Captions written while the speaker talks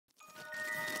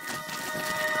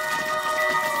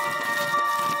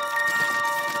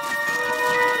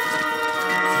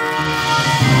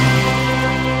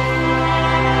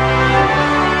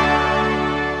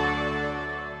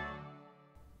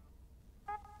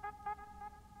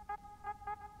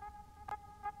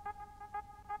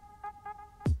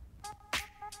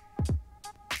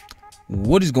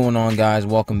What is going on, guys?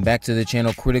 Welcome back to the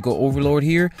channel. Critical Overlord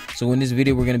here. So in this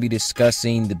video we're going to be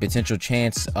discussing the potential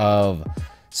chance of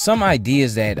some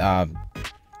ideas that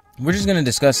we're just going to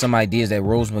discuss some ideas that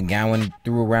Rose McGowan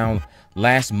threw around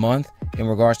last month in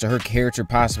regards to her character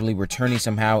possibly returning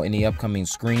somehow in the upcoming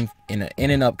screen in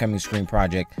an upcoming screen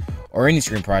project, or any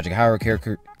screen project, how her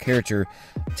character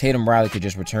Tatum Riley could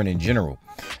just return in general.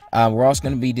 We're also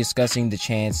going to be discussing the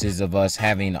chances of us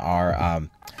having our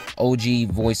OG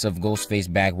voice of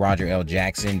Ghostface back, Roger L.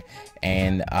 Jackson,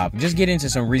 and just get into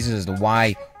some reasons as to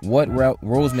why what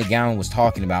Rose McGowan was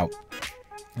talking about,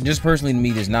 just personally to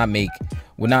me,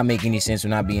 would not make any sense, would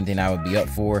not be anything I would be up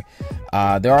for.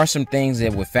 There are some things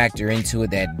that would factor into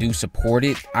it that do support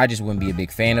it. I just wouldn't be a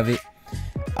big fan of it.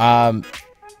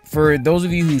 For those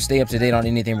of you who stay up to date on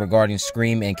anything regarding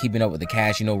Scream and keeping up with the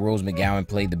cast, you know Rose McGowan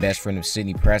played the best friend of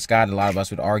Sidney Prescott. A lot of us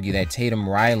would argue that Tatum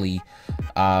Riley,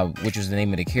 which was the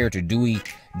name of the character,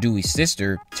 Dewey's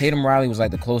sister, Tatum Riley was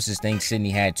like the closest thing Sidney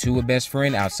had to a best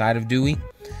friend outside of Dewey.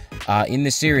 In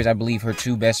this series, I believe her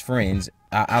two best friends,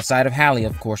 outside of Hallie,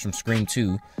 of course, from Scream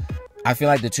 2, I feel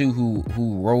like the two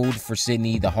who rode for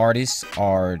Sidney the hardest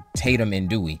are Tatum and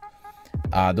Dewey.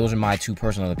 Those are my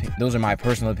personal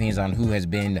opinions on who has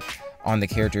been on the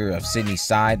character of Sidney's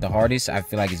side the hardest. I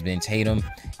feel like it's been Tatum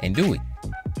and Dewey.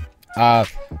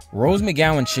 Rose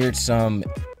McGowan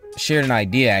shared an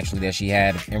idea actually that she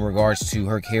had in regards to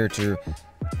her character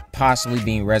possibly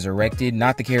being resurrected,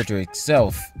 not the character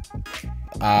itself.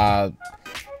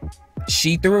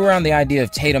 She threw around the idea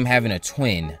of Tatum having a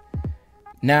twin.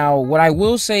 Now, what I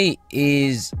will say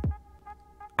is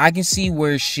I can see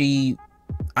where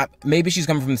maybe she's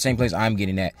coming from the same place I'm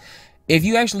getting at. If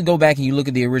you actually go back and you look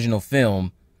at the original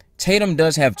film, Tatum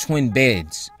does have twin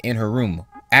beds in her room.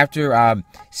 After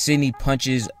Sidney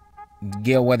punches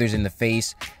Gale Weathers in the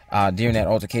face during that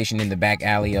altercation in the back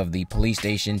alley of the police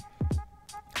station,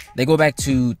 they go back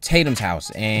to Tatum's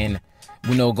house, and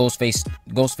we know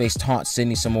Ghostface taunts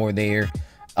Sidney some more there.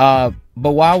 But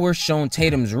while we're shown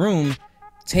Tatum's room,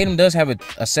 Tatum does have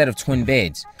a set of twin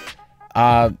beds.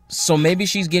 So maybe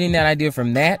she's getting that idea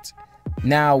from that.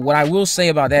 Now, what I will say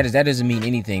about that is that doesn't mean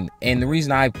anything. And the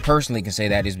reason I personally can say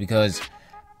that is because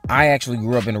I actually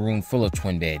grew up in a room full of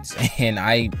twin beds. And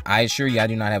I assure you, I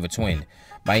do not have a twin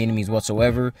by any means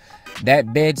whatsoever.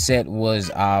 That bed set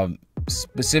was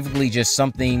specifically just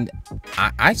something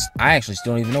I actually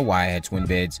still don't even know why I had twin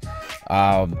beds.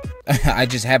 I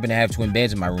just happen to have twin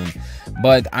beds in my room.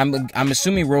 But I'm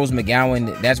assuming Rose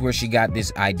McGowan, that's where she got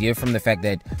this idea from, the fact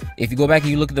that if you go back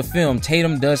and you look at the film,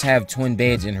 Tatum does have twin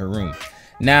beds in her room.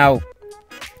 Now,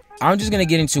 I'm just gonna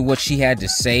get into what she had to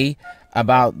say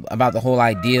about the whole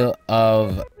idea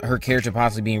of her character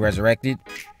possibly being resurrected.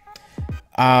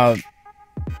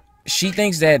 She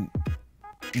thinks that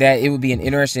it would be an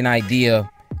interesting idea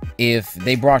if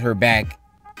they brought her back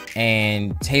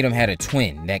and Tatum had a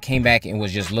twin that came back and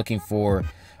was just looking for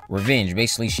revenge.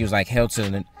 Basically, she was like held to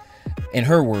the, in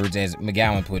her words, as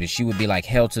McGowan put it, she would be like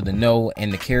held to the no,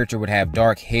 and the character would have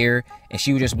dark hair, and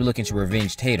she would just be looking to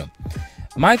revenge Tatum.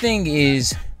 My thing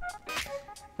is,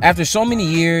 after so many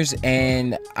years,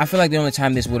 and I feel like the only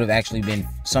time this would have actually been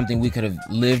something we could have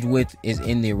lived with is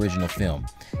in the original film.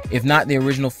 If not the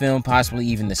original film, possibly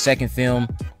even the second film,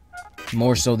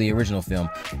 more so the original film.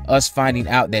 Us finding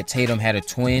out that Tatum had a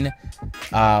twin,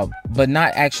 but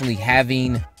not necessarily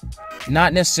having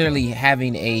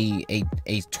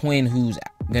a twin who's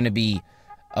gonna be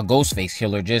a Ghostface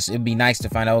killer. Just, it'd be nice to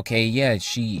find out, okay, yeah,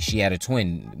 she had a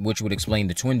twin, which would explain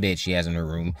the twin bed she has in her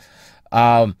room.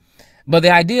 But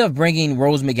the idea of bringing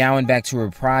Rose McGowan back to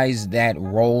reprise that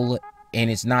role,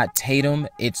 and it's not Tatum,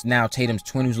 it's now Tatum's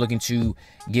twin who's looking to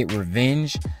get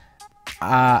revenge,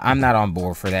 I'm not on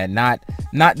board for that. Not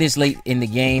this late in the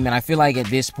game. And I feel like at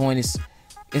this point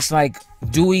it's like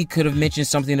Dewey could have mentioned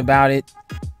something about it.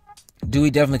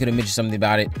 Dewey definitely could have mentioned something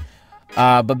about it.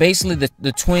 But basically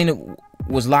the twin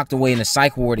was locked away in a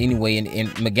psych ward anyway. In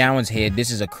McGowan's head, this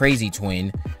is a crazy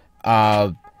twin.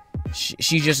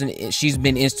 She's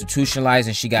been institutionalized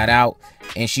and she got out,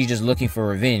 and she's just looking for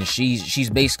revenge. She's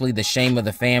basically the shame of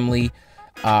the family,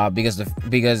 because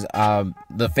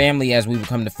the family, as we will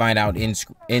come to find out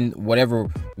in whatever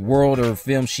world or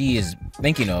film she is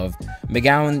thinking of,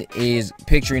 McGowan is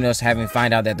picturing us having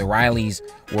find out that the Rileys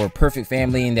were a perfect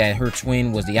family and that her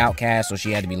twin was the outcast, so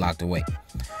she had to be locked away.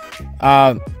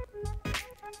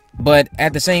 But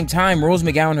at the same time, Rose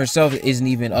McGowan herself isn't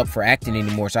even up for acting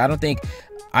anymore, so I don't think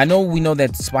we know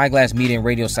that Spyglass Media and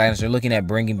Radio Silence are looking at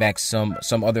bringing back some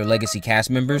other legacy cast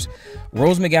members.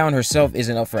 Rose McGowan herself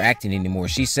isn't up for acting anymore.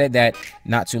 She said that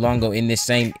not too long ago in this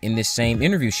same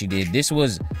interview she did. This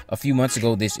was a few months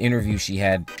ago. This interview she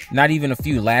had, not even a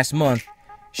few, last month,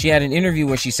 she had an interview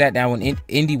where she sat down with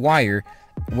IndieWire,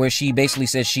 where she basically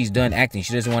said she's done acting.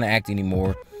 She doesn't want to act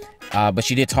anymore. But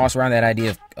she did toss around that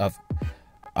idea of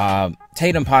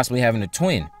Tatum possibly having a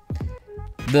twin.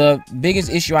 The biggest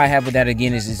issue I have with that,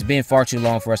 again, is it's been far too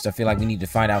long for us to feel like we need to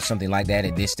find out something like that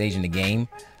at this stage in the game.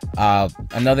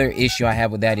 Another issue I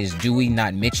have with that is Dewey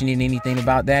not mentioning anything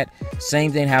about that.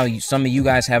 Same thing how some of you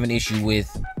guys have an issue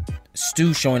with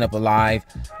Stu showing up alive,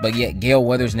 but yet Gale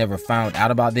Weathers never found out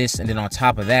about this. And then on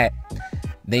top of that,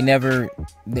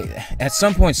 at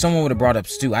some point someone would have brought up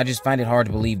Stu. I just find it hard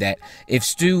to believe that if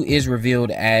Stu is revealed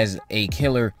as a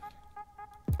killer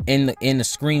in the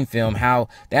Scream film, how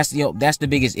that's the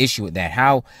biggest issue with that.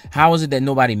 How is it that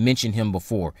nobody mentioned him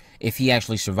before if he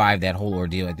actually survived that whole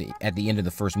ordeal at the end of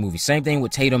the first movie? Same thing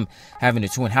with Tatum having a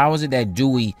twin. How is it that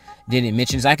Dewey didn't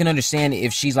mention? I can understand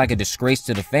if she's like a disgrace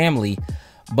to the family,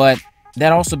 but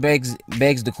that also begs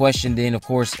the question then, of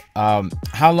course,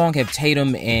 how long have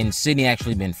Tatum and Sydney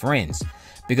actually been friends?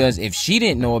 Because if she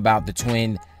didn't know about the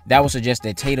twin, that would suggest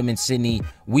that Tatum and Sydney,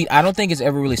 I don't think it's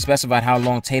ever really specified how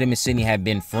long Tatum and Sydney have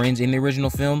been friends in the original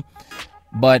film.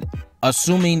 But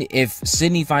assuming if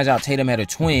Sydney finds out Tatum had a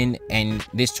twin and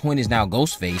this twin is now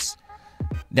Ghostface,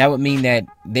 that would mean that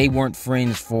they weren't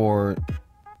friends for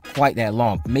quite that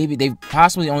long. Maybe they've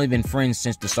possibly only been friends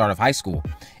since the start of high school,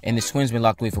 and this twin's been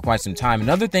locked away for quite some time.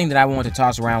 Another thing that I wanted to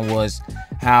toss around was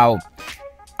how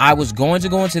I was going to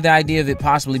go into the idea of it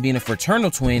possibly being a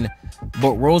fraternal twin,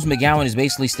 but Rose McGowan is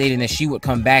basically stating that she would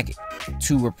come back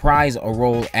to reprise a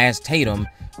role as Tatum,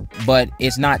 but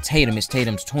it's not Tatum, it's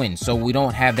Tatum's twin. So we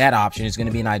don't have that option. It's going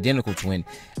to be an identical twin.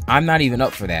 I'm not even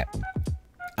up for that.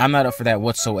 I'm not up for that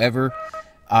whatsoever.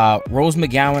 Rose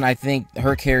McGowan, I think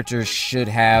her character should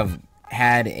have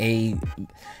had a...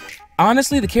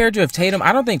 Honestly, the character of Tatum,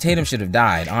 I don't think Tatum should have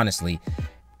died, honestly.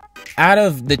 Out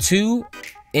of the two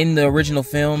in the original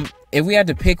film, if we had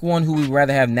to pick one who we'd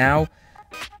rather have now,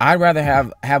 I'd rather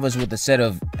have us with a set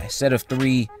of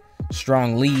three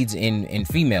strong leads in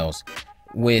females,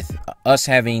 with us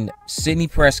having Sidney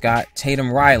Prescott,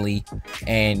 Tatum Riley,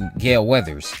 and Gale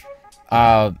Weathers.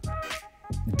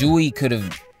 Dewey could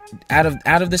have,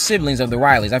 out of the siblings of the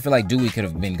Rileys, I feel like Dewey could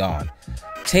have been gone.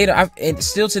 Tatum, and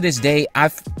still to this day,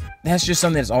 that's just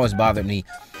something that's always bothered me.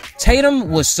 Tatum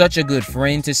was such a good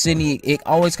friend to Sydney. It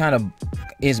always kind of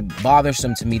is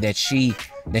bothersome to me that she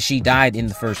died in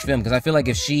the first film, because I feel like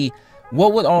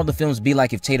what would all the films be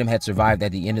like if Tatum had survived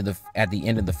at the end of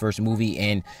the first movie?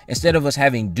 And instead of us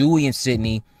having Dewey and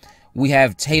Sydney, we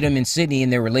have Tatum and Sydney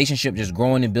and their relationship just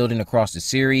growing and building across the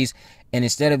series. And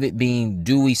instead of it being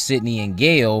Dewey, Sydney, and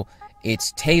Gale,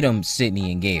 it's Tatum,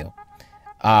 Sydney, and Gale.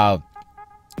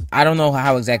 I don't know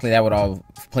how exactly that would all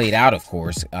played out, of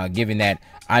course, given that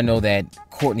I know that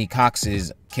Courtney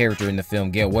Cox's character in the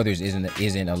film, Gale Weathers,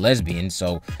 isn't a lesbian,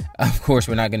 so of course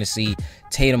we're not going to see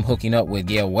Tatum hooking up with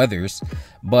Gale Weathers.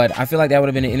 But I feel like that would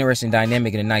have been an interesting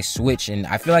dynamic and a nice switch, and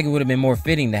I feel like it would have been more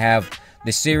fitting to have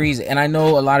the series. And I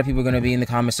know a lot of people are going to be in the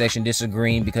comment section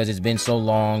disagreeing because it's been so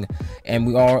long, and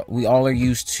we all are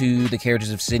used to the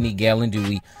characters of Sydney, Gale, and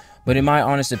Dewey. But in my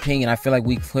honest opinion, I feel like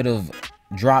we could have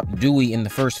dropped Dewey in the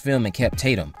first film and kept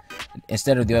Tatum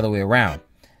instead of the other way around.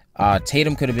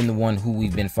 Tatum could have been the one who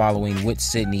we've been following with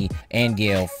Sydney and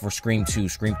Gale for Scream 2,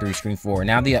 Scream 3, Scream 4, and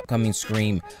now the upcoming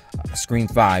Scream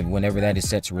 5, whenever that is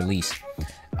set to release.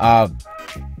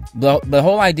 The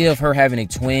whole idea of her having a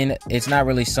twin, it's not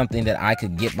really something that I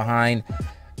could get behind,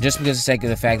 just because of the sake of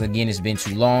the fact that, again, it's been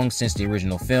too long since the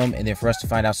original film, and then for us to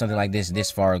find out something like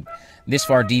this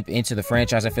far deep into the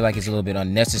franchise, I feel like it's a little bit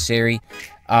unnecessary.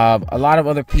 A lot of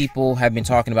other people have been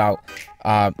talking about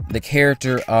the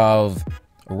character of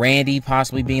Randy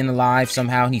possibly being alive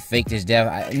somehow. He faked his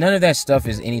death. None of that stuff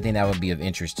is anything that would be of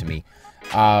interest to me.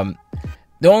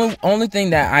 The only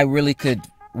thing that I really could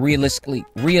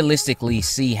realistically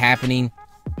see happening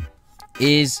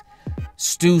is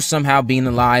Stu somehow being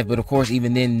alive, but of course,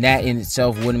 even then, that in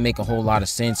itself wouldn't make a whole lot of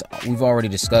sense. We've already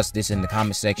discussed this in the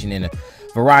comment section in a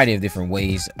variety of different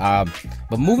ways.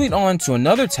 But moving on to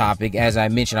another topic, as I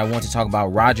mentioned, I want to talk about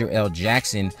Roger L.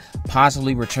 Jackson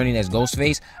possibly returning as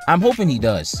Ghostface. I'm hoping he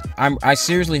does. I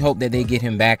seriously hope that they get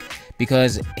him back,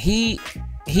 because he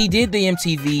did the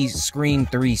MTV Scream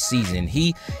 3 season.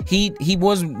 He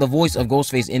was the voice of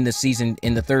Ghostface in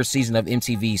the third season of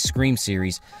MTV's Scream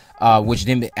series, which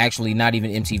then actually not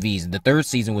even MTV's. The third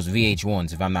season was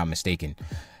VH1's, if I'm not mistaken.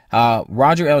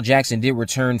 Roger L. Jackson did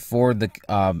return for the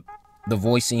the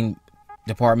voicing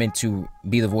department to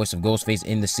be the voice of Ghostface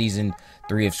in the season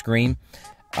 3 of Scream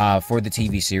for the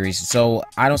TV series. So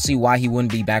I don't see why he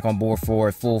wouldn't be back on board for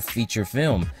a full feature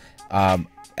film.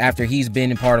 After he's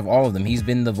been a part of all of them. He's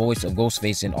been the voice of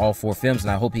Ghostface in all 4 films, and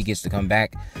I hope he gets to come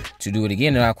back to do it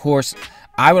again. And of course,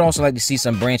 I would also like to see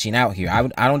some branching out here.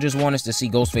 I don't just want us to see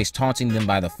Ghostface taunting them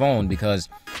by the phone, because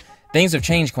things have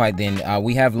changed quite then.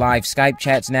 We have live Skype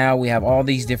chats now. We have all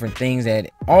these different things,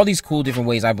 all these cool different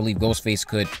ways I believe Ghostface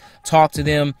could talk to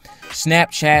them.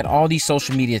 Snapchat, all these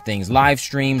social media things, live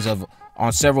streams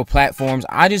on several platforms.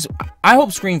 I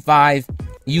hope Scream 5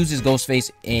 uses Ghostface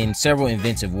in several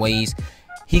inventive ways.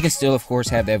 He can still, of course,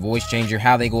 have that voice changer.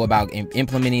 How they go about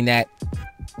implementing that,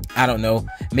 I don't know.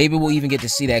 Maybe we'll even get to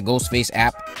see that Ghostface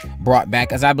app brought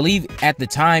back. As I believe at the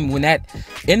time when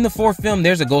in the 4th film,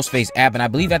 there's a Ghostface app. And I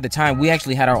believe at the time we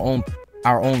actually had our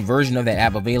own version of that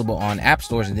app available on app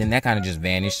stores. And then that kind of just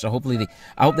vanished. So hopefully,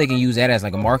 I hope they can use that as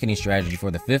like a marketing strategy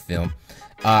for the 5th film.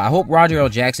 I hope Roger L.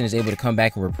 Jackson is able to come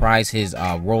back and reprise his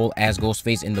role as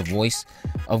Ghostface in the voice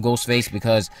of Ghostface,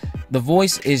 because the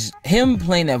voice is, him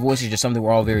playing that voice is just something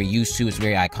we're all very used to. It's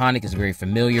very iconic, it's very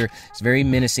familiar, it's very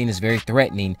menacing, it's very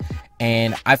threatening.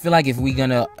 And I feel like if we're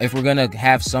gonna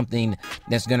have something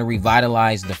that's gonna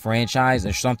revitalize the franchise,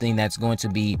 or something that's going to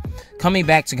be coming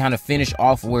back to kind of finish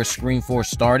off where Scream 4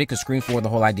 started, because Scream 4, the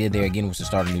whole idea there again was to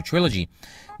start a new trilogy.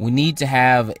 We need to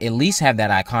at least have that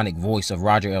iconic voice of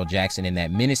Roger L. Jackson, and that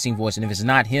menacing voice. And if it's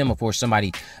not him, of course,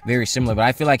 somebody very similar. But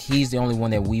I feel like he's the only one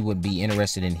that we would be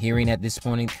interested in hearing at this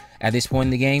point in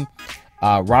the game.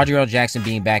 Roger L. Jackson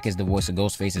being back as the voice of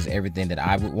Ghostface is everything that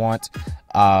I would want.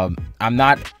 I'm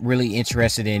not really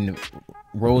interested in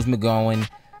Rose McGowan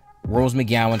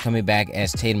coming back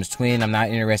as Tatum's twin. I'm not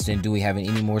interested in Dewey having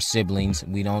any more siblings.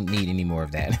 We don't need any more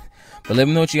of that. But let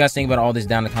me know what you guys think about all this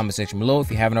down in the comment section below.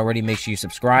 If you haven't already, make sure you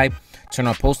subscribe. Turn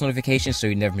on post notifications so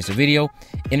you never miss a video.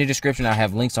 In the description, I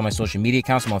have links on my social media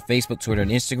accounts. I'm on Facebook, Twitter, and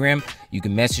Instagram. You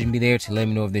can message me there to let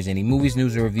me know if there's any movies,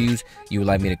 news, or reviews you would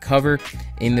like me to cover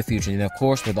in the future. And of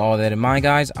course, with all that in mind,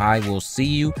 guys, I will see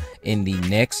you in the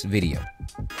next video.